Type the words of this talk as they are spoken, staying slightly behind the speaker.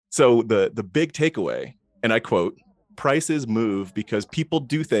So the big takeaway, and I quote, prices move because people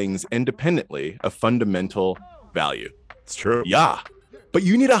do things independently of fundamental value. It's true. Yeah. But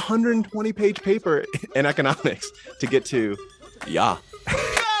you need a 120-page paper in economics to get to yeah.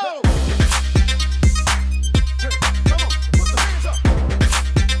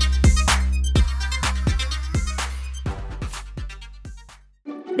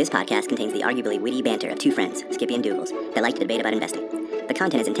 This podcast contains the arguably witty banter of two friends, Skippy and Dougals, that like to debate about investing. The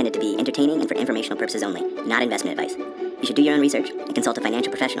content is intended to be entertaining and for informational purposes only, not investment advice. You should do your own research and consult a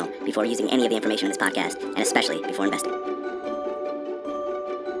financial professional before using any of the information in this podcast, and especially before investing.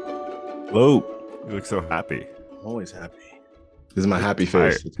 Whoa. You look so happy. I'm always happy. This is my happy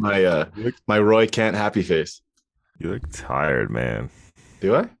face. It's my Roy Kent happy face. You look tired, man.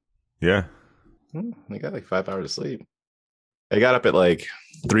 Do I? Yeah. I got like 5 hours of sleep. I got up at like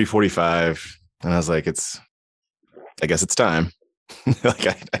 3:45 and I was like, I guess it's time. Like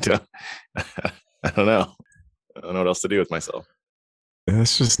I don't know. I don't know what else to do with myself.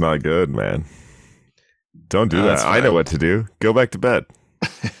 That's just not good, man. Don't do that. I know what to do. Go back to bed.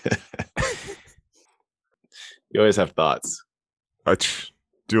 You always have thoughts.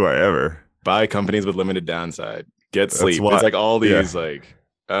 Do I ever? Buy companies with limited downside. Get sleep. What, it's like all these like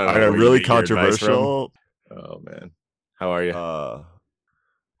I know, really controversial. Oh man. How are you?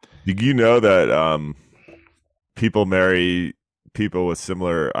 You know that people marry people with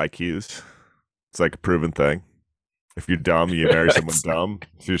similar IQs? It's like a proven thing. If you're dumb, you marry someone dumb.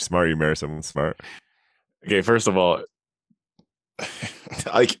 If you're smart, you marry someone smart. Okay, first of all,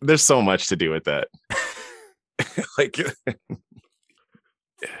 like there's so much to do with that. Like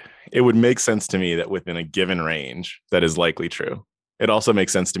it would make sense to me that within a given range, that is likely true. It also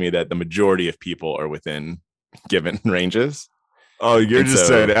makes sense to me that the majority of people are within given ranges. Oh, you're just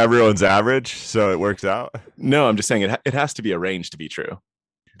saying everyone's average, so it works out? No, I'm just saying it has to be a range to be true.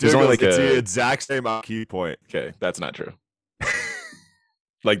 There's only like the exact same IQ point. Okay, that's not true.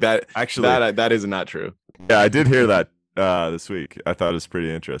 Like that, actually, that is not true. Yeah, I did hear that this week. I thought it was pretty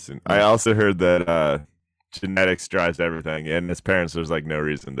interesting. I also heard that genetics drives everything, and as parents, there's like no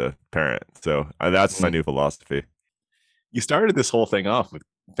reason to parent. So that's my new philosophy. You started this whole thing off with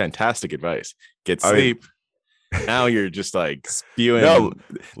fantastic advice. Get sleep. Now you're just like spewing. No,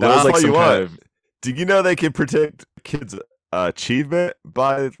 that was like some kind of. Do you know they can predict kids' achievement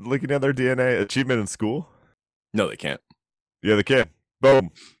by looking at their DNA? Achievement in school? No, they can't. Yeah, they can.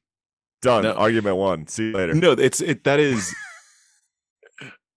 Boom. Done. No. Argument won. See you later. No, that is.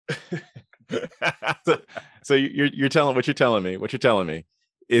 So you're telling what you're telling me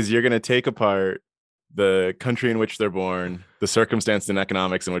is you're going to take apart the country in which they're born, the circumstance and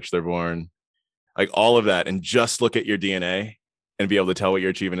economics in which they're born, like all of that, and just look at your DNA and be able to tell what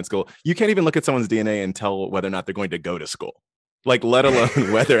you're achieving in school. You can't even look at someone's DNA and tell whether or not they're going to go to school, like let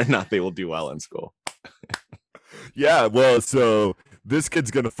alone whether or not they will do well in school. Yeah, well, so this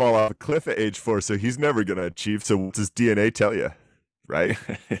kid's going to fall off a cliff at age 4, so he's never going to achieve. So what's his DNA tell you, right?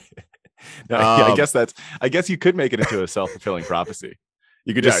 No, I guess you could make it into a self-fulfilling prophecy.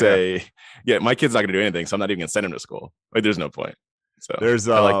 You could just say, my kid's not going to do anything, so I'm not even going to send him to school. Like, there's no point. So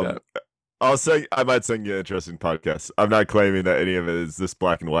I like that. I might send you an interesting podcast. I'm not claiming that any of it is this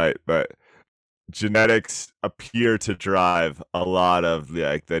black and white, but genetics appear to drive a lot of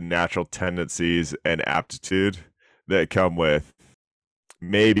like the natural tendencies and aptitude that come with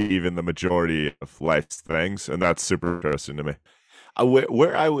maybe even the majority of life's things, and that's super interesting to me.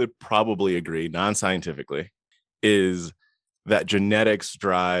 Where I would probably agree, non-scientifically, is that genetics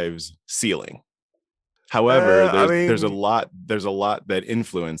drives ceiling. However, there's a lot that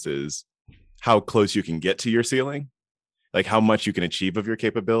influences how close you can get to your ceiling, like how much you can achieve of your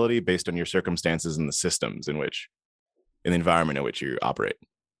capability based on your circumstances and the systems in the environment in which you operate.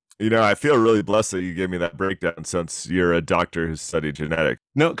 You know, I feel really blessed that you gave me that breakdown since you're a doctor who studied genetics.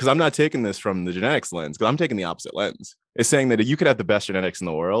 No, because I'm not taking this from the genetics lens, because I'm taking the opposite lens. It's saying that you could have the best genetics in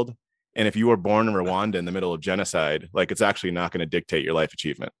the world, and if you were born in Rwanda in the middle of genocide, like it's actually not going to dictate your life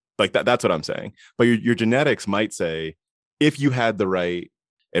achievement. Like that's what I'm saying. But your genetics might say, if you had the right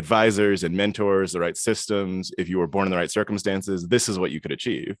advisors and mentors, the right systems, if you were born in the right circumstances, this is what you could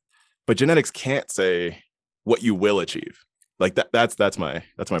achieve. But genetics can't say what you will achieve. Like that's my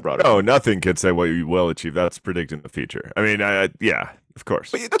broader. No, nothing can say what you will achieve. That's predicting the future. I mean, yeah, of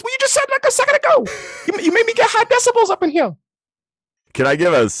course. But that's what you just said like a second ago. You made me get high decibels up in here. Can I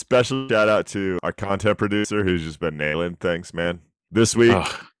give a special shout out to our content producer who's just been nailing things, man? This week,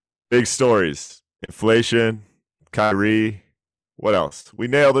 big stories, inflation, Kyrie. What else? We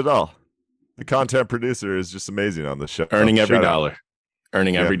nailed it all. The content producer is just amazing on the show. Earning every dollar.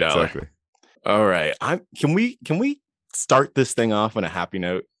 Exactly. All right. Can we start this thing off on a happy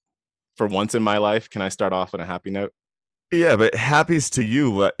note? For once in my life, can I start off on a happy note? Yeah, but happy to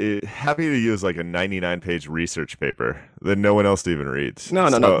you is like a 99-page research paper that no one else even reads.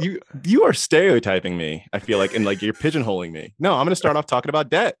 No. You are stereotyping me. I feel like, and like you're pigeonholing me. No, I'm going to start off talking about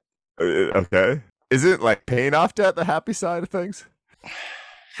debt. Okay. Isn't like paying off debt the happy side of things?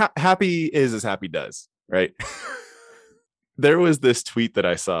 Happy is as happy does, right? There was this tweet that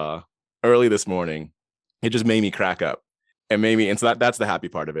I saw early this morning. It just made me crack up, and so that's the happy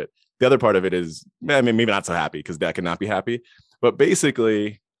part of it. The other part of it is, I mean, maybe not so happy because that cannot be happy. But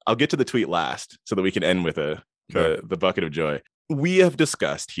basically, I'll get to the tweet last so that we can end with the bucket of joy. We have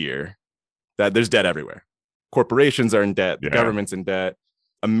discussed here that there's debt everywhere. Corporations are in debt. The government's in debt.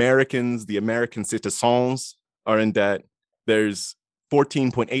 Americans, the American citizens are in debt. There's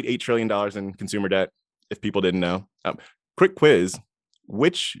 $14.88 trillion in consumer debt, if people didn't know. Quick quiz.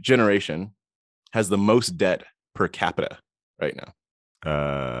 Which generation has the most debt per capita right now?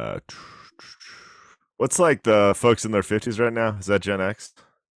 What's like the folks in their 50s right now? Is that Gen X?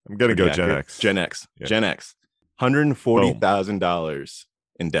 I'm gonna go Gen X. Gen X. Yeah. Gen X. $140,000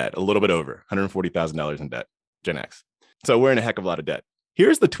 in debt. A little bit over $140,000 in debt. Gen X. So we're in a heck of a lot of debt.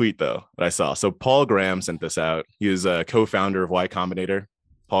 Here's the tweet though that I saw. So Paul Graham sent this out. He was a co-founder of Y Combinator.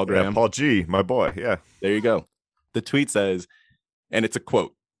 Paul Graham. Yeah, Paul G, my boy. Yeah. There you go. The tweet says, and it's a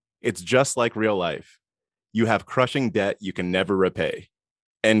quote, "It's just like real life. You have crushing debt you can never repay."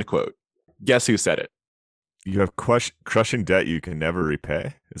 End quote. Guess who said it? You have crushing debt you can never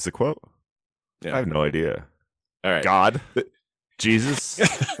repay? Is the quote? Yeah. I have no idea. All right. God? Jesus?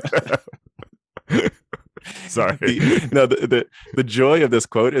 Sorry. The joy of this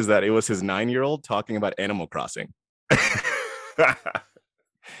quote is that it was his 9-year-old talking about Animal Crossing.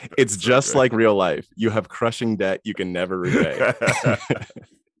 It's just like real life. You have crushing debt you can never repay.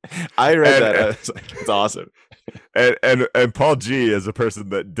 I read that. It's awesome. And Paul G is a person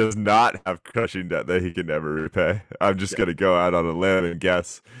that does not have crushing debt that he can never repay. I'm just gonna go out on a limb and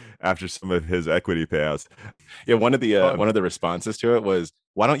guess after some of his equity payouts. Yeah, one of the responses to it was,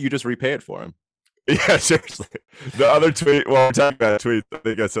 "Why don't you just repay it for him?" Yeah, seriously. The other tweet, well, we're talking about tweets. I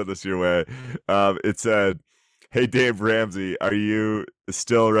think I sent this your way. It said, "Hey, Dave Ramsey, are you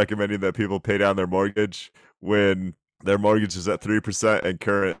still recommending that people pay down their mortgage when their mortgage is at 3% and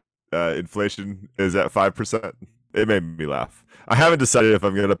current inflation is at 5%? It made me laugh. I haven't decided if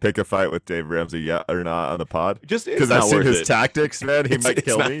I'm going to pick a fight with Dave Ramsey yet or not on the pod. Just because I've seen his tactics, man. He might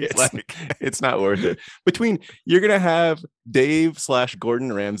kill me. It's not worth it. You're going to have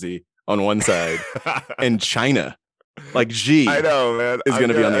Dave/Gordon Ramsay on one side and China, like Xi, I know, man, is going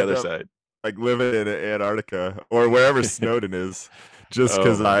to be on the other side. Like living in Antarctica or wherever Snowden is, just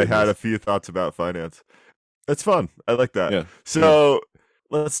because I had a few thoughts about finance. It's fun. I like that. Yeah. So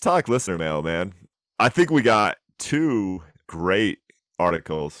let's talk listener mail, man. I think we got 2 great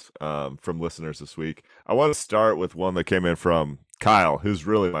articles from listeners this week. I want to start with one that came in from Kyle, who's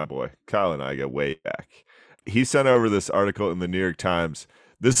really my boy. Kyle and I go way back. He sent over this article in the New York Times.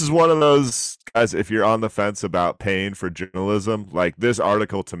 This is one of those guys, if you're on the fence about paying for journalism, like this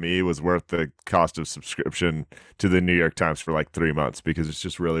article to me was worth the cost of subscription to the New York Times for like 3 months because it's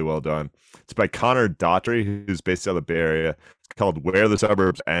just really well done. It's by Connor Daughtry, who's based out of the Bay Area. It's called Where the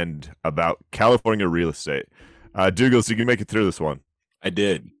Suburbs End, about California real estate. Douglas, you can make it through this one. I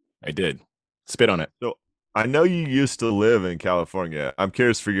did. Spit on it. So I know you used to live in California. I'm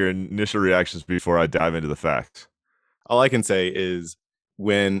curious for your initial reactions before I dive into the facts. All I can say is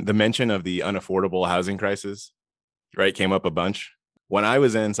when the mention of the unaffordable housing crisis, right, came up a bunch. When I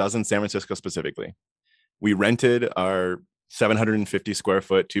was in San Francisco specifically, we rented our 750 square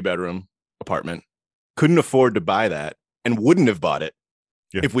foot 2-bedroom apartment, couldn't afford to buy that, and wouldn't have bought it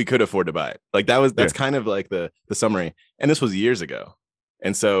if we could afford to buy it. Like that's kind of like the summary. And this was years ago.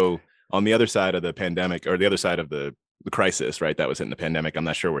 And so on the other side of the pandemic, or the other side of the crisis, right, that was hitting the pandemic, I'm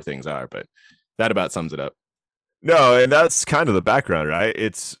not sure where things are, but that about sums it up. No, and that's kind of the background, right?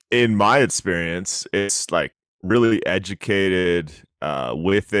 It's, in my experience, it's like really educated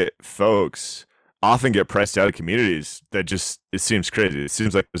with it folks often get priced out of communities that just, it seems crazy. It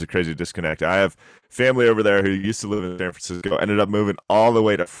seems like there's a crazy disconnect. I have family over there who used to live in San Francisco, ended up moving all the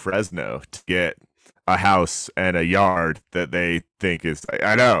way to Fresno to get a house and a yard that they think is,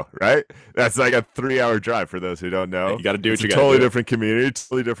 I know, right? That's like a 3-hour drive for those who don't know. You got to do what you got to do. Totally different community,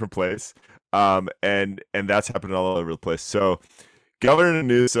 totally different place. And that's happening all over the place. So Governor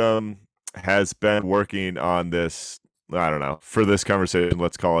Newsom has been working on this, I don't know, for this conversation,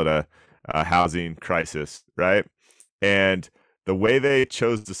 let's call it a housing crisis, right? And the way they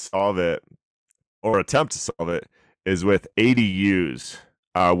chose to solve it, or attempt to solve it, is with ADUs,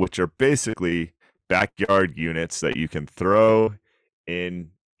 which are basically backyard units that you can throw in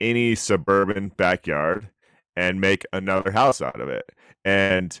any suburban backyard and make another house out of it.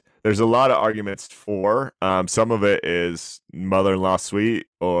 And there's a lot of arguments for. Some of it is mother-in-law suite,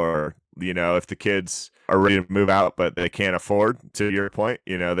 or if the kids are ready to move out but they can't afford, to your point,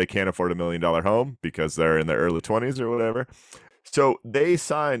 they can't afford $1 million home because they're in their early 20s or whatever. So they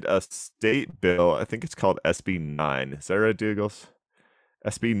signed a state bill, I think it's called SB 9. Is that right, Douglas?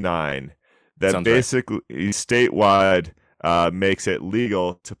 SB 9, that Sounds basically statewide makes it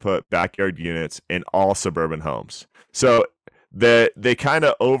legal to put backyard units in all suburban homes. So they kind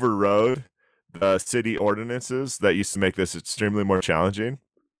of overrode the city ordinances that used to make this extremely more challenging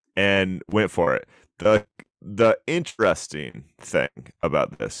and went for it. The interesting thing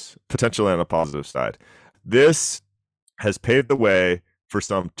about this, potentially on a positive side, this has paved the way for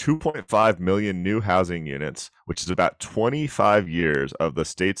some 2.5 million new housing units, which is about 25 years of the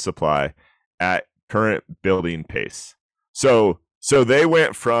state's supply at current building pace. So they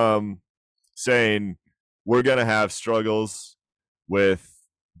went from saying we're going to have struggles with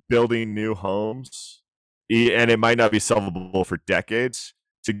building new homes, and it might not be solvable for decades,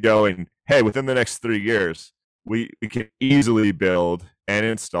 to going, hey, within the next 3 years, we can easily build and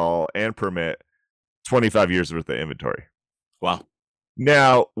install and permit 25 years worth of inventory. Wow.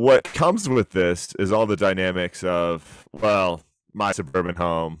 Now, what comes with this is all the dynamics of, well, my suburban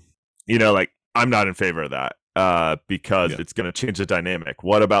home, I'm not in favor of that because it's going to change the dynamic.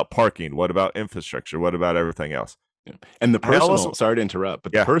 What about parking? What about infrastructure? What about everything else? Yeah. And the personal, sorry to interrupt,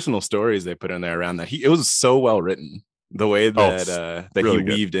 but the personal stories they put in there around that, it was so well written. The way that really he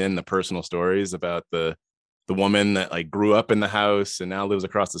weaved in the personal stories about the woman that like grew up in the house and now lives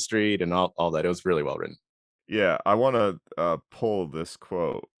across the street and all that. It was really well written. Yeah, I want to pull this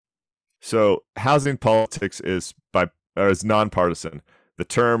quote. So, housing politics is nonpartisan. The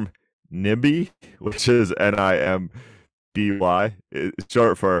term NIMBY, which is NIMBY, is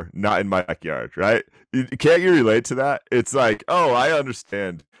short for not in my backyard, right? Can't you relate to that? It's like, oh, I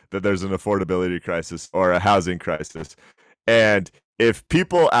understand that there's an affordability crisis or a housing crisis. And if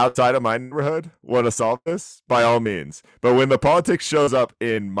people outside of my neighborhood want to solve this, by all means. But when the politics shows up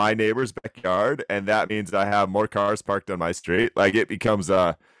in my neighbor's backyard, and that means I have more cars parked on my street, like it becomes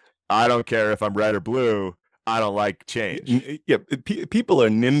I don't care if I'm red or blue. I don't like change. Yeah, people are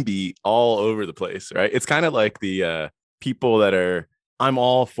NIMBY all over the place, right? It's kind of like the people that are, I'm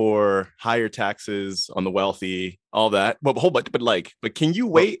all for higher taxes on the wealthy, all that. But can you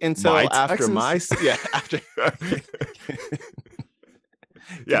wait until after taxes? after?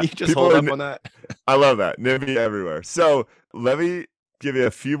 Yeah, you just hold up on that. I love that. NIMBY everywhere. So let me give you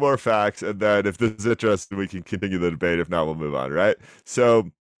a few more facts, and then if this is interesting, we can continue the debate. If not, we'll move on, right?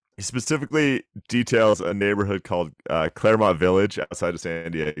 So he specifically details a neighborhood called Claremont Village outside of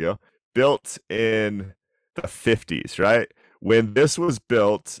San Diego, built in the 50s, right? When this was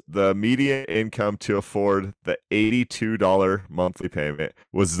built, the median income to afford the $82 monthly payment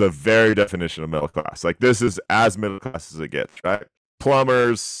was the very definition of middle class. Like, this is as middle class as it gets, right?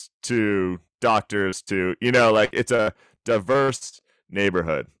 Plumbers to doctors to, it's a diverse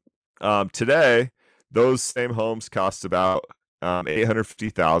neighborhood. Today, those same homes cost about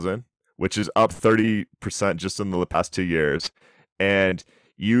 $850,000, which is up 30% just in the past 2 years. And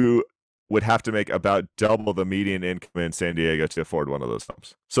you would have to make about double the median income in San Diego to afford one of those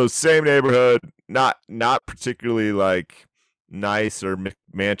homes. So same neighborhood, not particularly like nice or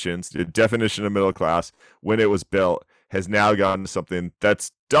mansions. The definition of middle class when it was built has now gone to something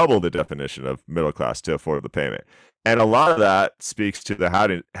that's double the definition of middle class to afford the payment. And a lot of that speaks to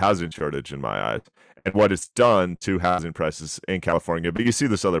the housing shortage in my eyes and what it's done to housing prices in California. But you see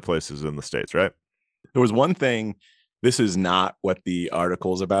this other places in the States, right? There was one thing, this is not what the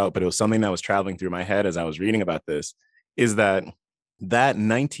article is about, but it was something that was traveling through my head as I was reading about this, is that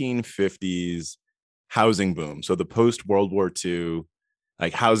 1950s housing boom, so the post-World War II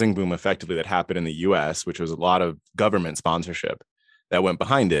like housing boom effectively that happened in the US, which was a lot of government sponsorship that went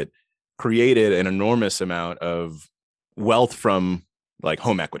behind it, created an enormous amount of wealth from like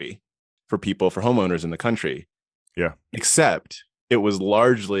home equity for people, for homeowners in the country. Yeah. Except it was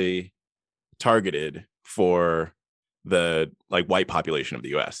largely targeted for the like white population of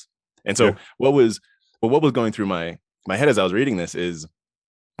the US. And so what was going through my head as I was reading this is,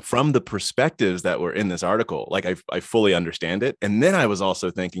 from the perspectives that were in this article, like I fully understand it. And then I was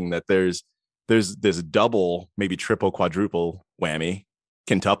also thinking that there's this double, maybe triple, quadruple whammy,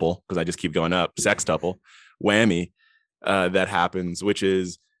 quintuple, because I just keep going up, sextuple whammy that happens, which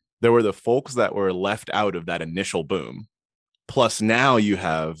is there were the folks that were left out of that initial boom. Plus now you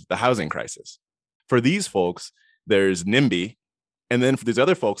have the housing crisis. For these folks, there's NIMBY. And then for these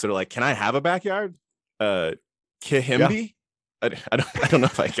other folks that are like, can I have a backyard? KIHIMBY? I don't know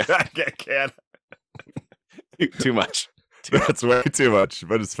if I can. I can't. Too much. That's way too much,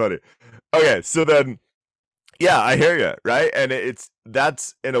 but it's funny. Okay, so then, yeah, I hear you, right? And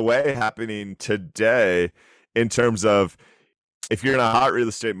that's in a way happening today in terms of if you're in a hot real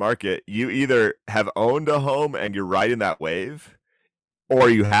estate market, you either have owned a home and you're riding that wave, or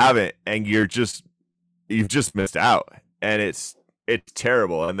you haven't and you've just missed out. And it's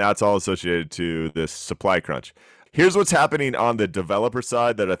terrible. And that's all associated to this supply crunch. Here's what's happening on the developer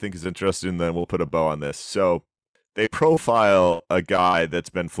side that I think is interesting. Then we'll put a bow on this. So they profile a guy that's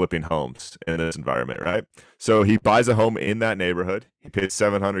been flipping homes in this environment, right? So he buys a home in that neighborhood. He pays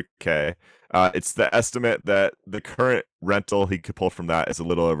 $700K. It's the estimate that the current rental he could pull from that is a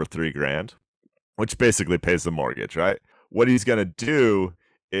little over $3,000, which basically pays the mortgage, right? What he's going to do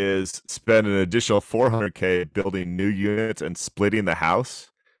is spend an additional $400K building new units and splitting the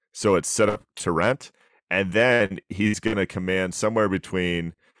house so it's set up to rent. And then he's going to command somewhere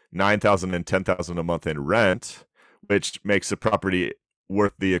between $9,000 and $10,000 a month in rent, which makes the property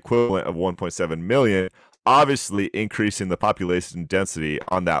worth the equivalent of $1.7 million, obviously increasing the population density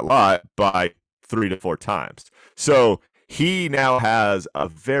on that lot by 3 to 4 times. So he now has a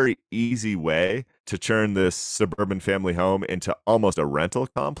very easy way to turn this suburban family home into almost a rental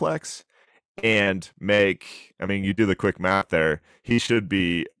complex and make, I mean, you do the quick math there, he should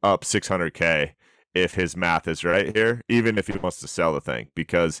be up $600K if his math is right here, even if he wants to sell the thing,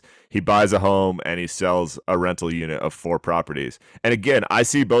 because he buys a home and he sells a rental unit of 4 properties. And again, I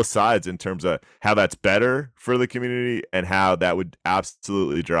see both sides in terms of how that's better for the community and how that would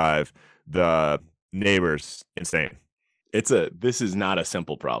absolutely drive the neighbors insane. This is not a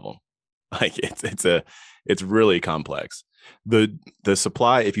simple problem. Like it's really complex. The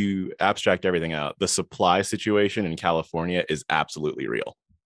supply, if you abstract everything out, the supply situation in California is absolutely real.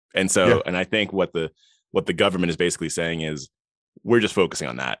 And so, and I think what the government is basically saying is we're just focusing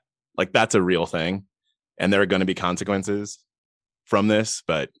on that. Like that's a real thing. And there are going to be consequences from this,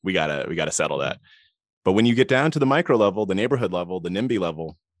 but we gotta settle that. But when you get down to the micro level, the neighborhood level, the NIMBY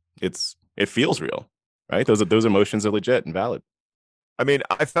level, it feels real, right? Those emotions are legit and valid. I mean,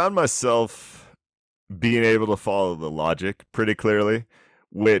 I found myself being able to follow the logic pretty clearly,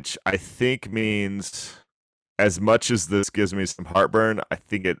 which I think means, as much as this gives me some heartburn, I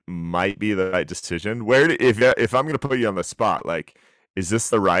think it might be the right decision. If I'm going to put you on the spot, like, is this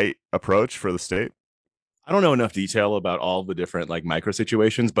the right approach for the state? I don't know enough detail about all the different like micro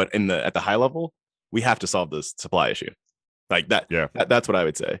situations, but at the high level, we have to solve this supply issue. Like that. Yeah, that's what I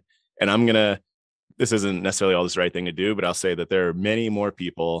would say. And this isn't necessarily all this right thing to do, but I'll say that there are many more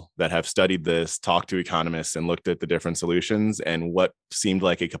people that have studied this, talked to economists, and looked at the different solutions. And what seemed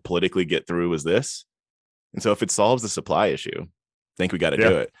like it could politically get through was this. And so if it solves the supply issue, I think we got to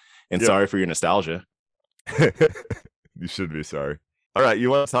do it. And sorry for your nostalgia. You should be sorry. All right. You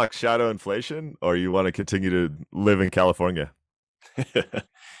want to talk shadow inflation, or you want to continue to live in California?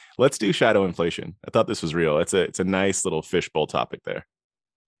 Let's do shadow inflation. I thought this was real. It's a nice little fishbowl topic there.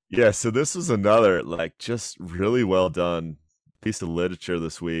 Yeah. So this was another just really well done piece of literature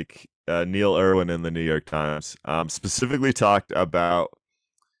this week. Neil Irwin in the New York Times specifically talked about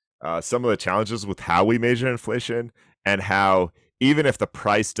some of the challenges with how we measure inflation, and how even if the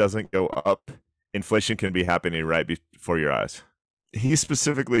price doesn't go up, inflation can be happening right before your eyes. He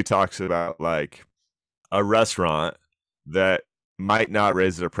specifically talks about like a restaurant that might not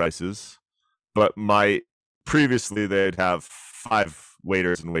raise their prices, but might previously they'd have 5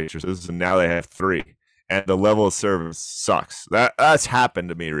 waiters and waitresses, and now they have 3, and the level of service sucks. That's happened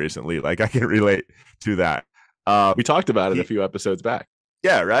to me recently. Like I can relate to that. We talked about it a few episodes back.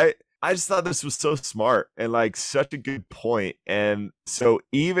 Yeah, right. I just thought this was so smart and like such a good point. And so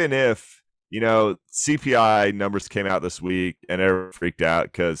even if, CPI numbers came out this week and everyone freaked out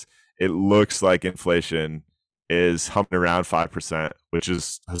because it looks like inflation is humming around 5%, which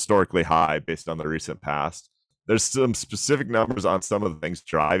is historically high based on the recent past. There's some specific numbers on some of the things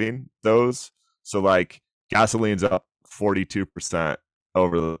driving those. So like gasoline's up 42%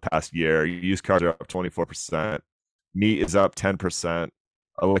 over the past year. Used cars are up 24%. Meat is up 10%.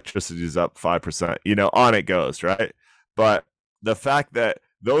 Electricity is up 5%, on it goes, right? But the fact that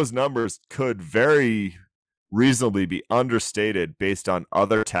those numbers could very reasonably be understated based on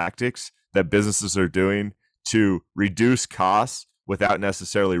other tactics that businesses are doing to reduce costs without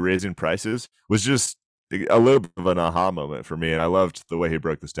necessarily raising prices was just a little bit of an aha moment for me. And I loved the way he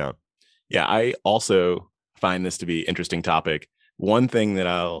broke this down. Yeah, I also find this to be an interesting topic. One thing that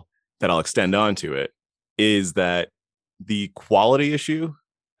I'll extend on to it is that the quality issue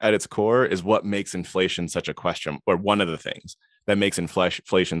at its core is what makes inflation such a question, or one of the things that makes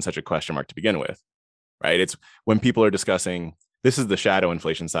inflation such a question mark to begin with, right? It's when people are discussing this is the shadow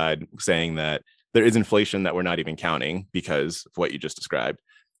inflation side saying that there is inflation that we're not even counting because of what you just described.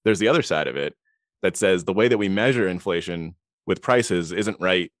 There's the other side of it that says the way that we measure inflation with prices isn't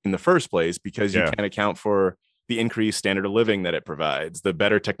right in the first place because you can't account for the increased standard of living that it provides, the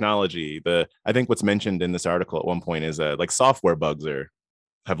better technology. I think what's mentioned in this article at one point is like software bugs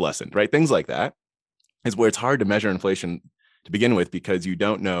have lessened, right? Things like that is where it's hard to measure inflation to begin with because you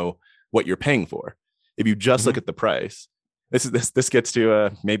don't know what you're paying for. If you just look at the price, this gets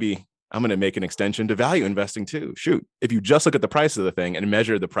to maybe I'm going to make an extension to value investing too. Shoot, if you just look at the price of the thing and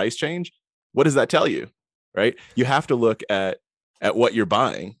measure the price change, what does that tell you, right? You have to look at what you're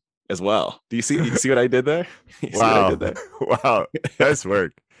buying as well. Do you see what I did there? Wow. Wow. Nice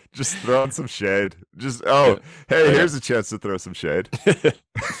work. Just throwing some shade. Here's a chance to throw some shade.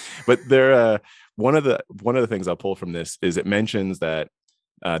 But there, one of the things I'll pull from this is it mentions that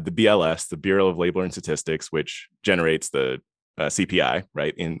the BLS, the Bureau of Labor and Statistics, which generates the CPI,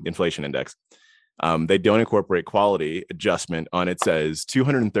 right, in inflation index, they don't incorporate quality adjustment on, it says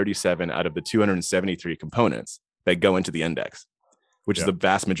 237 out of the 273 components that go into the index, which is the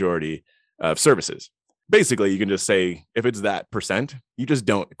vast majority of services. Basically, you can just say if it's that percent, you just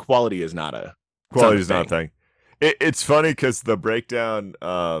don't. Quality is not a thing. It's funny because the breakdown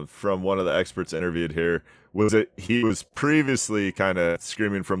from one of the experts interviewed here was that he was previously kind of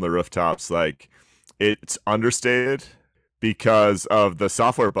screaming from the rooftops like it's understated because of the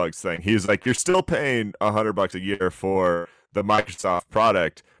software bugs thing. He's like, you're still paying $100 a year for the Microsoft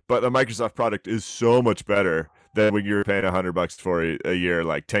product, but the Microsoft product is so much better than when you were paying $100 for a year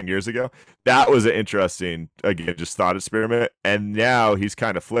like 10 years ago. That was an interesting, again, just thought experiment. And now he's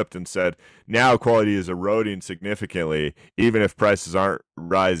kind of flipped and said, now quality is eroding significantly, even if prices aren't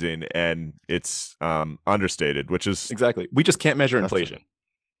rising, and it's understated, which is exactly. We just can't measure inflation.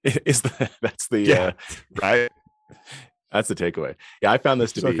 Right? That's the takeaway. Yeah, I found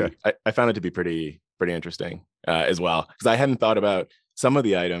this to be. Okay. I found it to be pretty interesting as well, because I hadn't thought about some of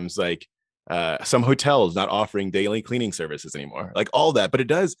the items like some hotels not offering daily cleaning services anymore, like all that. But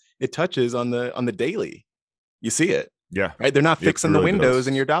it touches on the daily. You see it, right? They're not fixing the windows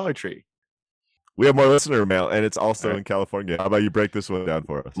in your Dollar Tree. We have more listener mail, and it's also in California. How about you break this one down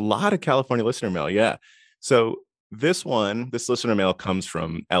for us? A lot of California listener mail, yeah. So this listener mail comes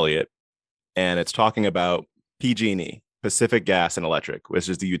from Elliot, and it's talking about PG&E, Pacific Gas and Electric, which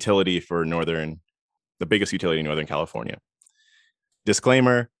is the utility for the biggest utility in Northern California.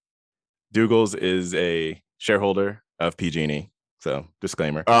 Disclaimer: Dougals is a shareholder of PG&E, so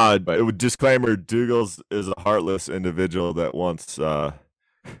disclaimer. But disclaimer: Dougals is a heartless individual that wants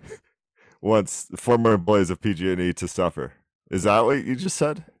former employees of PG&E to suffer. Is that what you just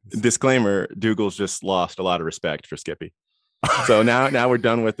said? Disclaimer: Dougals just lost a lot of respect for Skippy. So now we're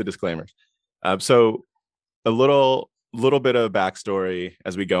done with the disclaimers. So a little bit of backstory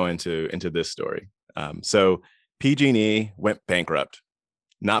as we go into this story. So PG&E went bankrupt,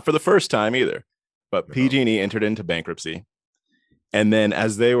 not for the first time either, but PG&E entered into bankruptcy. And then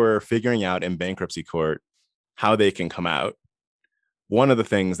as they were figuring out in bankruptcy court how they can come out, one of the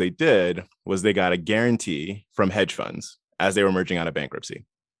things they did was they got a guarantee from hedge funds as they were emerging out of bankruptcy.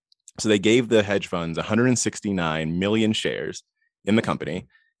 So they gave the hedge funds 169 million shares in the company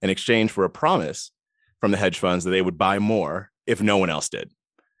in exchange for a promise from the hedge funds that they would buy more if no one else did.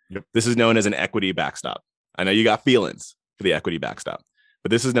 Yep. This is known as an equity backstop. I know you got feelings for the equity backstop, but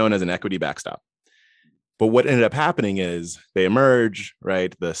this is known as an equity backstop. But what ended up happening is they emerge,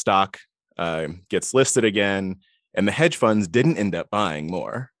 right? The stock gets listed again, and the hedge funds didn't end up buying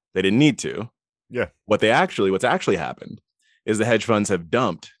more. They didn't need to. Yeah. What's actually happened is the hedge funds have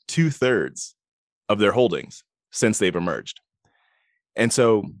dumped 2/3 of their holdings since they've emerged. And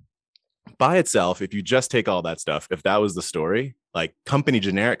so by itself, if you just take all that stuff, if that was the story, like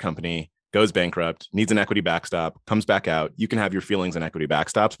generic company goes bankrupt, needs an equity backstop, comes back out, you can have your feelings on equity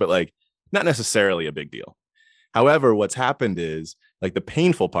backstops, but like not necessarily a big deal. However, what's happened is like the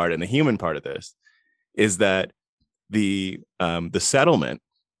painful part and the human part of this is that the settlement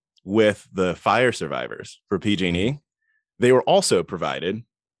with the fire survivors for PG&E, they were also provided,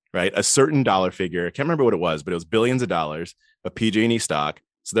 right, a certain dollar figure. I can't remember what it was, but it was billions of dollars of PG&E stock.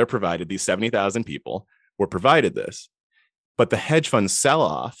 So they're provided, these 70,000 people were provided this. But the hedge fund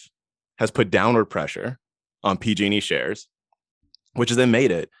sell-off has put downward pressure on PG&E shares, which has then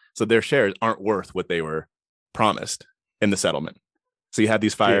made it so their shares aren't worth what they were promised in the settlement. So you have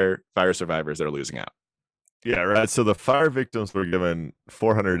these fire survivors that are losing out. Yeah, right. So the fire victims were given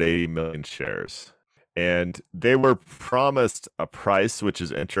 480 million shares, and they were promised a price, which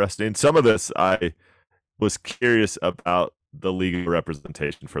is interesting. Some of this I was curious about the legal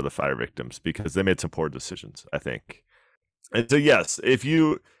representation for the fire victims because they made some poor decisions, I think. And so, yes,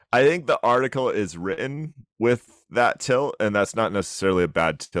 I think the article is written with that tilt, and that's not necessarily a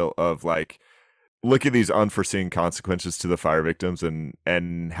bad tilt of like, look at these unforeseen consequences to the fire victims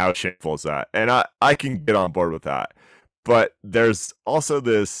and how shameful is that? And I can get on board with that. But there's also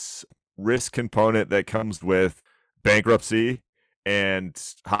this risk component that comes with bankruptcy and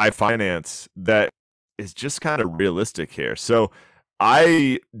high finance that is just kind of realistic here. So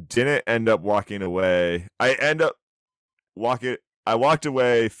I didn't end up walking away. I walked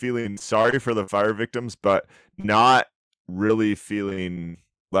away feeling sorry for the fire victims, but not really feeling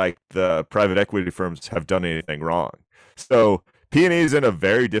like the private equity firms have done anything wrong. So P&E is in a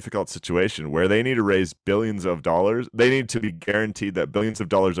very difficult situation where they need to raise billions of dollars. They need to be guaranteed that billions of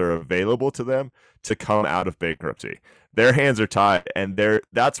dollars are available to them to come out of bankruptcy. Their hands are tied, and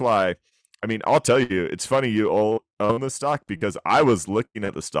that's why, I mean, I'll tell you, it's funny you all own the stock because I was looking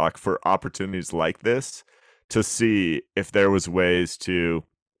at the stock for opportunities like this to see if there was ways to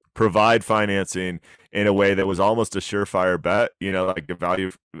provide financing in a way that was almost a surefire bet, like a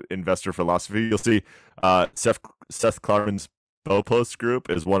value investor philosophy. You'll see Seth Klarman's Baupost Group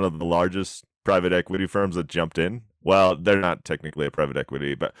is one of the largest private equity firms that jumped in. Well, they're not technically a private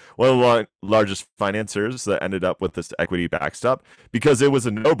equity, but one of the largest financiers that ended up with this equity backstop because it was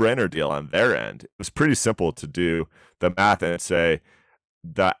a no-brainer deal on their end. It was pretty simple to do the math and say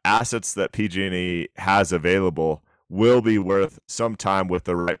the assets that PG&E has available will be worth some time with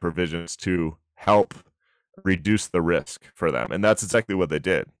the right provisions to help reduce the risk for them. And that's exactly what they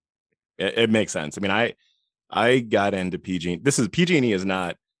did. It makes sense. I mean, I got into PG. PG&E is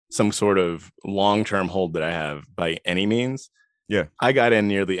not some sort of long-term hold that I have by any means. Yeah. I got in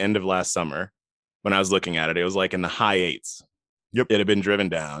near the end of last summer when I was looking at it. It was like in the high 8s. Yep. It had been driven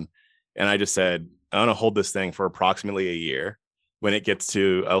down. And I just said, I want to hold this thing for approximately a year. When it gets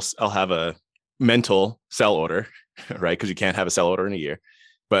to, I'll have a mental sell order, right? Because you can't have a sell order in a year,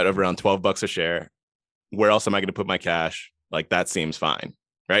 but around $12 a share. Where else am I going to put my cash? Like that seems fine,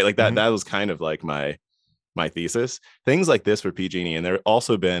 right? Like that. Mm-hmm. That was kind of like my thesis. Things like this for PG&E, and there have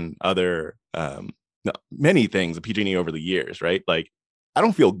also been other many things of PG&E over the years, right? Like I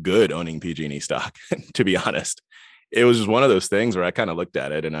don't feel good owning PG&E stock, to be honest. It was just one of those things where I kind of looked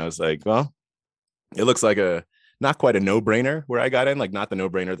at it and I was like, well, it looks like not quite a no-brainer where I got in, like not the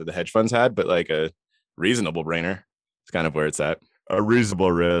no-brainer that the hedge funds had, but like a reasonable brainer. It's kind of where it's at. A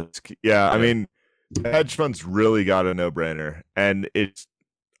reasonable risk. Yeah. I mean, the hedge funds really got a no-brainer, and it's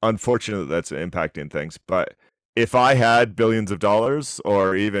unfortunate that's impacting things. But if I had billions of dollars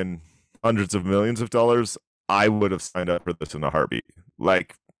or even hundreds of millions of dollars, I would have signed up for this in a heartbeat.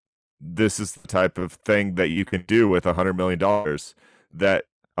 Like, this is the type of thing that you can do with $100 million that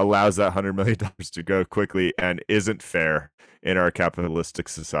allows that $100 million to go quickly and isn't fair in our capitalistic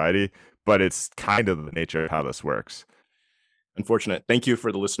society, but it's kind of the nature of how this works. Unfortunate. Thank you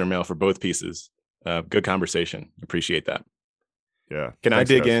for the listener mail for both pieces. Good conversation. Appreciate that. Yeah. Can I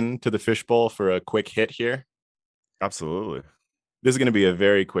dig into the fishbowl for a quick hit here? Absolutely. This is going to be a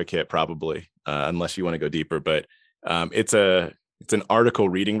very quick hit, probably, unless you want to go deeper. But it's an article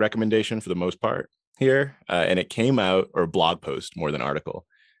reading recommendation for the most part here, and it came out, or a blog post more than article.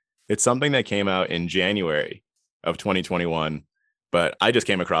 It's something that came out in January of 2021, but I just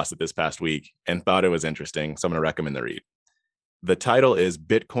came across it this past week and thought it was interesting. So I'm going to recommend the read. The title is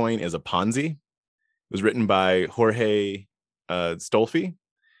Bitcoin is a Ponzi. It was written by Jorge Stolfi.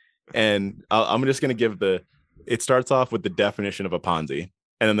 And I'm just going to give it starts off with the definition of a Ponzi.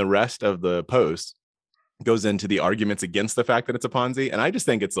 And then the rest of the post goes into the arguments against the fact that it's a Ponzi. And I just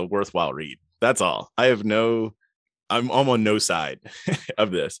think it's a worthwhile read. That's all. I'm on no side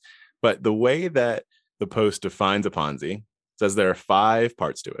of this. But the way that the post defines a Ponzi says there are 5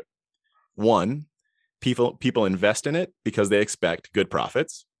 parts to it. 1, people invest in it because they expect good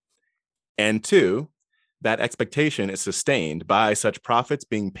profits. And 2, that expectation is sustained by such profits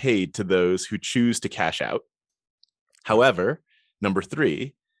being paid to those who choose to cash out. However, number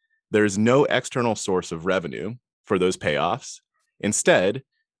 3, there is no external source of revenue for those payoffs. Instead,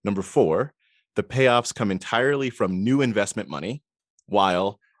 number 4, the payoffs come entirely from new investment money,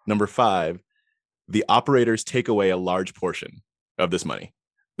 while number 5, the operators take away a large portion of this money.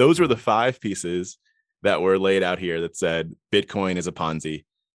 Those were the 5 pieces that were laid out here that said Bitcoin is a Ponzi.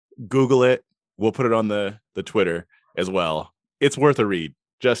 Google it. We'll put it on the Twitter as well. It's worth a read,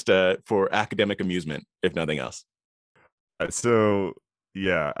 just for academic amusement, if nothing else. So,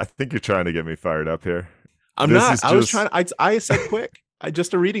 yeah, I think you're trying to get me fired up here. I'm not. I was trying. I said quick.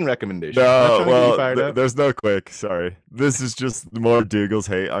 Just a reading recommendation. No, well, there's no quick. Sorry. This is just more Dougal's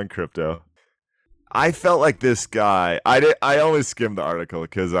hate on crypto. I felt like this guy. I only skimmed the article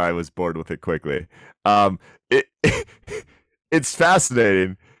because I was bored with it quickly. it's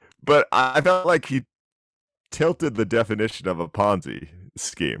fascinating, but I felt like he tilted the definition of a Ponzi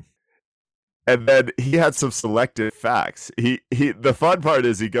scheme. And then he had some selected facts. The fun part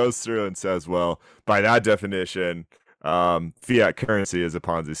is he goes through and says, well, by that definition, fiat currency is a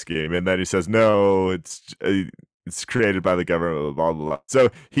Ponzi scheme. And then he says, no, it's created by the government, blah, blah, blah. So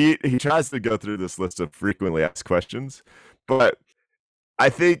he tries to go through this list of frequently asked questions. But I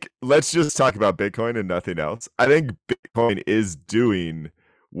think let's just talk about Bitcoin and nothing else. I think Bitcoin is doing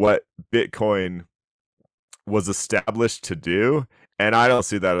what Bitcoin was established to do. And I don't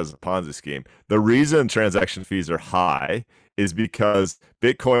see that as a Ponzi scheme. The reason transaction fees are high is because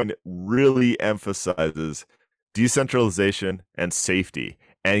Bitcoin really emphasizes decentralization and safety.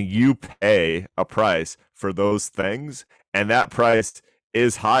 And you pay a price for those things. And that price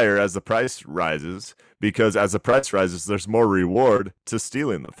is higher as the price rises, because as the price rises, there's more reward to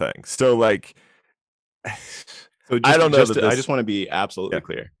stealing the thing. So, like, I don't know. I just want to be absolutely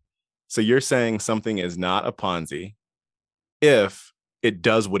clear. So you're saying something is not a Ponzi if it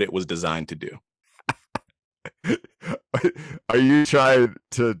does what it was designed to do. Are you trying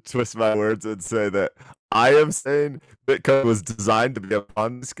to twist my words and say that I am saying Bitcoin was designed to be a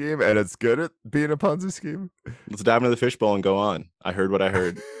Ponzi scheme and it's good at being a Ponzi scheme? Let's dive into the fishbowl and go on. I heard what I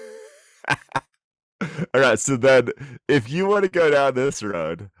heard. All right. So then if you want to go down this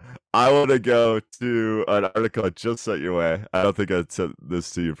road, I want to go to an article I just sent your way. I don't think I sent this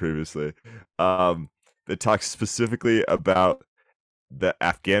to you previously. That talks specifically about the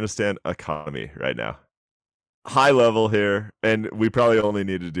Afghanistan economy right now. High level here, and we probably only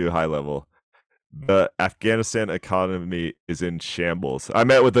need to do high level. The Afghanistan economy is in shambles. I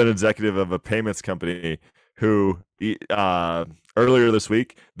met with an executive of a payments company who earlier this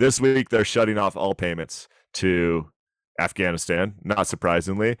week they're shutting off all payments to Afghanistan. Not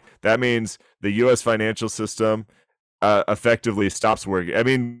surprisingly, that means the U.S. financial system effectively stops working. I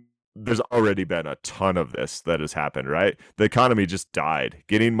mean, there's already been a ton of this that has happened, right? The economy just died.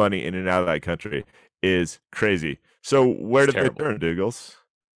 Getting money in and out of that country is crazy. So where did they turn, Dougals?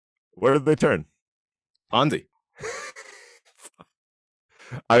 Where did they turn? Ponzi.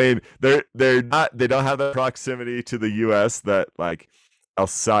 I mean, they don't have the proximity to the U.S. that like El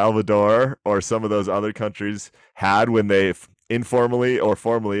Salvador or some of those other countries had when they informally or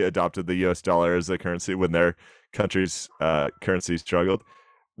formally adopted the U.S. dollar as a currency when their country's currency struggled.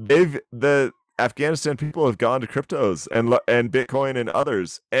 The Afghanistan people have gone to cryptos and Bitcoin and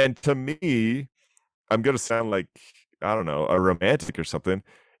others. And to me, I'm going to sound like, I don't know, a romantic or something.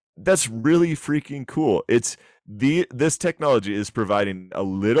 That's really freaking cool. This technology is providing a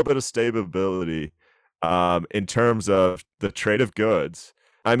little bit of stability in terms of the trade of goods.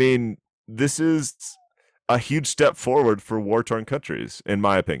 I mean, this is a huge step forward for war-torn countries, in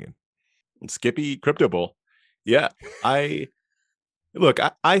my opinion. Skippy Crypto Bowl. Yeah, I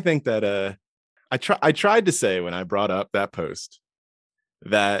think that I tried to say when I brought up that post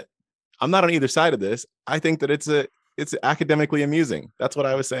that I'm not on either side of this. I think that it's academically amusing. That's what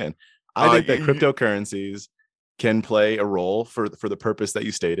I was saying. I think that cryptocurrencies can play a role for the purpose that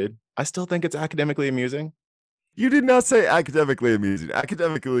you stated. I still think it's academically amusing. You did not say academically amusing.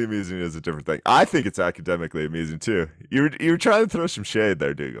 Academically amusing is a different thing. I think it's academically amusing too. You were trying to throw some shade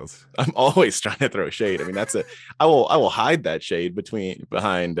there, Dougals. I'm always trying to throw shade. I mean, I will hide that shade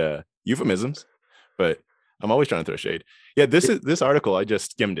behind euphemisms, but I'm always trying to throw shade. Yeah, this article, I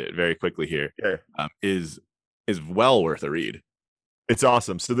just skimmed it very quickly here. Yeah. Is well worth a read. It's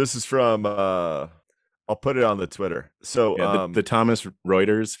awesome. So this is from I'll put it on the Twitter. So the Thomas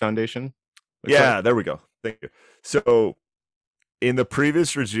Reuters Foundation. Yeah, there we go. Thank you. So in the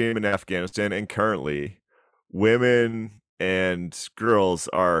previous regime in Afghanistan and currently, women and girls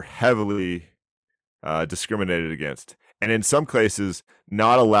are heavily discriminated against. And in some cases,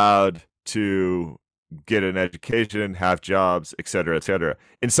 not allowed to get an education, have jobs, et cetera, et cetera.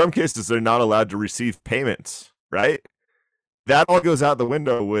 In some cases, they're not allowed to receive payments, right? That all goes out the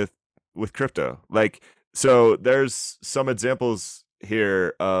window with crypto. Like, so there's some examples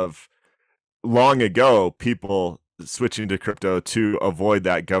here of long ago people switching to crypto to avoid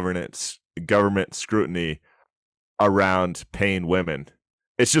that government scrutiny around paying women.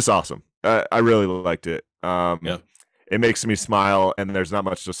 It's just awesome. I really liked it. Yeah. It makes me smile, and there's not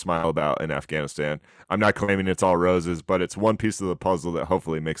much to smile about in Afghanistan. I'm not claiming it's all roses, but it's one piece of the puzzle that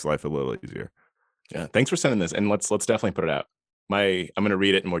hopefully makes life a little easier. Yeah, thanks for sending this, and let's definitely put it out. I'm going to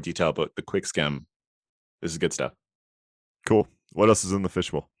read it in more detail, but the quick skim, this is good stuff. Cool. What else is in the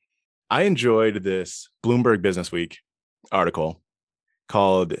fishbowl? I enjoyed this Bloomberg Business Week article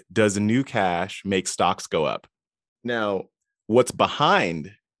called "Does New Cash Make Stocks Go Up?" Now, what's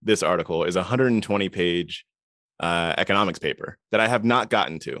behind this article is a 120-page economics paper that I have not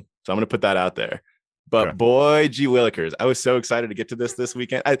gotten to. So I'm going to put that out there. But Okay. boy, gee willikers, I was so excited to get to this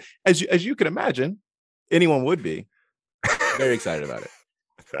weekend. As you can imagine, anyone would be very excited about it.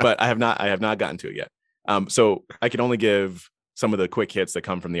 But I have not gotten to it yet. So I can only give some of the quick hits that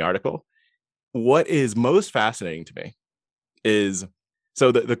come from the article. What is most fascinating to me is,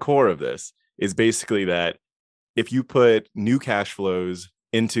 so the core of this is basically that if you put new cash flows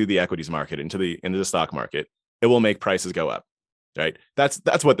into the equities market, into the stock market, it will make prices go up, right?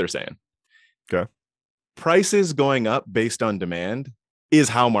 That's what they're saying. Okay. Prices going up based on demand is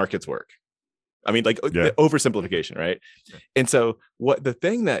how markets work. I mean, like the oversimplification, right? And so what the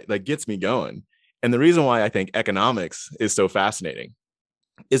thing that like gets me going, and the reason why I think economics is so fascinating,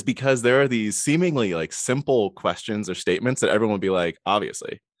 is because there are these seemingly like simple questions or statements that everyone would be like,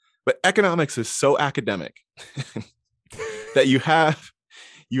 obviously, but economics is so academic that you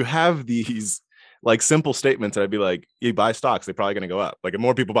have these like simple statements that I'd be like, you buy stocks, they're probably going to go up. Like if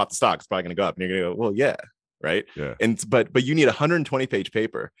more people bought the stocks, it's probably going to go up. And you're going to go, well, yeah, right. Yeah. And but you need 120 page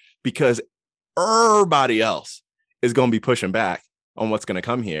paper because everybody else is going to be pushing back on what's going to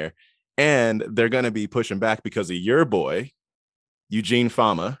come here. And they're going to be pushing back because of your boy, Eugene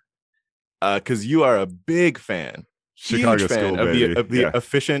Fama, because you are a big fan, Chicago huge fan school, of the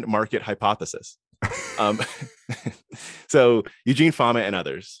efficient market hypothesis. So Eugene Fama and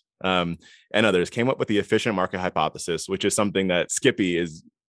others came up with the efficient market hypothesis, which is something that Skippy is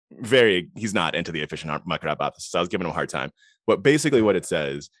he's not into the efficient market hypothesis. I was giving him a hard time. But basically what it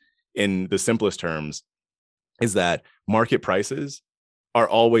says in the simplest terms is that market prices are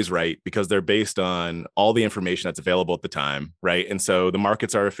always right because they're based on all the information that's available at the time, right? And so the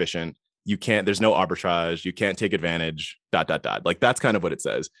markets are efficient. There's no arbitrage. You can't take advantage, ... Like that's kind of what it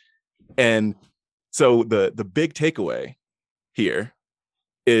says. And so the big takeaway here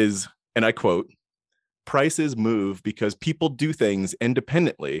is, and I quote, prices move because people do things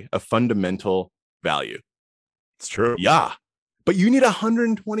independently of fundamental value. It's true. Yeah. But you need a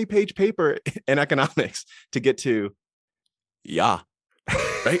 120 page paper in economics to get to, yeah.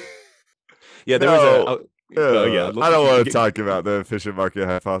 Right? Yeah, there was I don't want to talk about the efficient market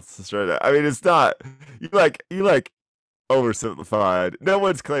hypothesis right now. I mean, it's not, you like oversimplified. No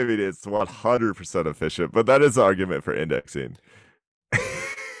one's claiming it's 100% efficient, but that is the argument for indexing.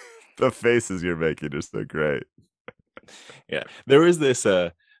 The faces you're making are so great. Yeah, there was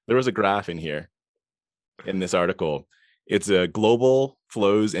a graph in here in this article. It's a global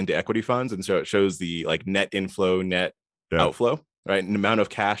flows into equity funds, and so it shows the like net inflow, net outflow, right? And the amount of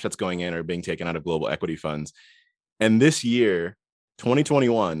cash that's going in or being taken out of global equity funds. And this year,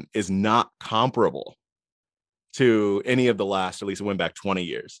 2021, is not comparable to any of the last, at least it went back 20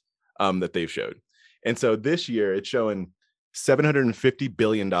 years that they've showed. And so this year it's showing $750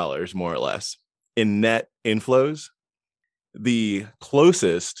 billion, more or less, in net inflows. The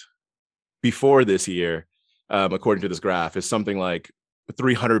closest before this year, according to this graph, is something like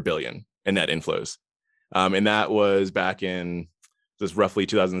 300 billion in net inflows. And that was back in just roughly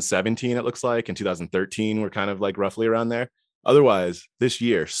 2017, it looks like. In 2013, we're kind of like roughly around there. Otherwise, this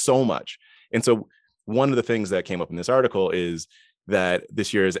year, so much. And so one of the things that came up in this article is that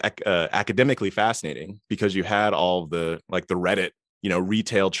this year is academically fascinating because you had all the like the Reddit,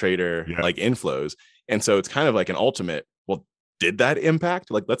 retail trader like inflows. And so it's kind of like an ultimate, well, did that impact?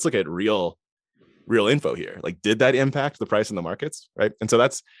 Like, let's look at real info here. Like, did that impact the price in the markets? Right. And so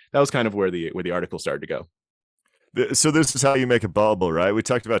that was kind of where the article started to go. So this is how you make a bubble, right? We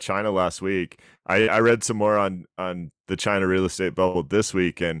talked about China last week. I read some more on the China real estate bubble this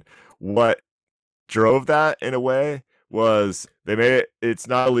week, and what drove that in a way was they made it's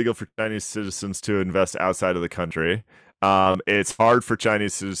not illegal for Chinese citizens to invest outside of the country. It's hard for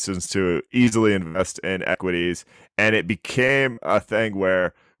Chinese citizens to easily invest in equities, and it became a thing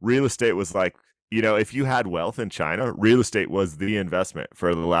where real estate was like, if you had wealth in China, real estate was the investment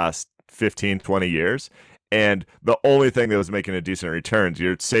for the last 15, 20 years. And the only thing that was making a decent returns,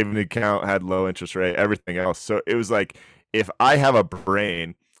 your saving account had low interest rate, everything else. So it was like, if I have a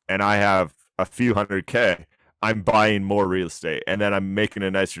brain and I have a few $100K, I'm buying more real estate, and then I'm making a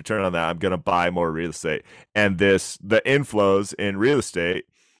nice return on that. I'm going to buy more real estate. And the inflows in real estate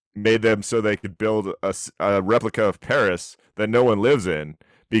made them so they could build a replica of Paris that no one lives in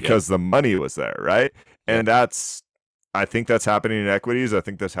because the money was there, right? And I think that's happening in equities. I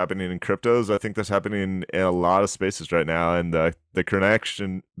think that's happening in cryptos. I think that's happening in a lot of spaces right now. And the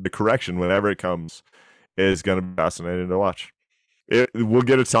correction, whenever it comes, is going to be fascinating to watch. We'll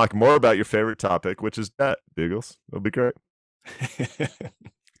get to talk more about your favorite topic, which is debt, Douglas. It'll be great.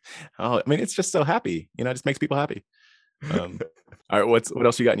 Oh, I mean, it's just so happy. It just makes people happy. All right, what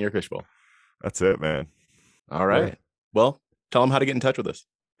else you got in your fishbowl? That's it, man. All right. Yeah. Well, tell them how to get in touch with us.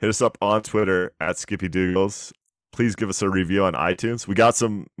 Hit us up on Twitter at Skippy Dougals. Please give us a review on iTunes. We got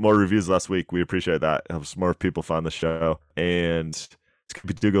some more reviews last week. We appreciate that. It helps more people find the show. And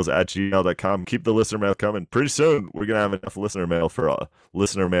skippydougals@gmail.com. Keep the listener mail coming. Pretty soon, we're going to have enough listener mail for a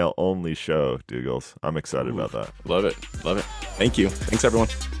listener mail only show, Dougals. I'm excited about that. Love it. Love it. Thank you. Thanks, everyone.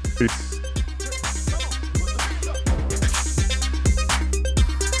 Peace.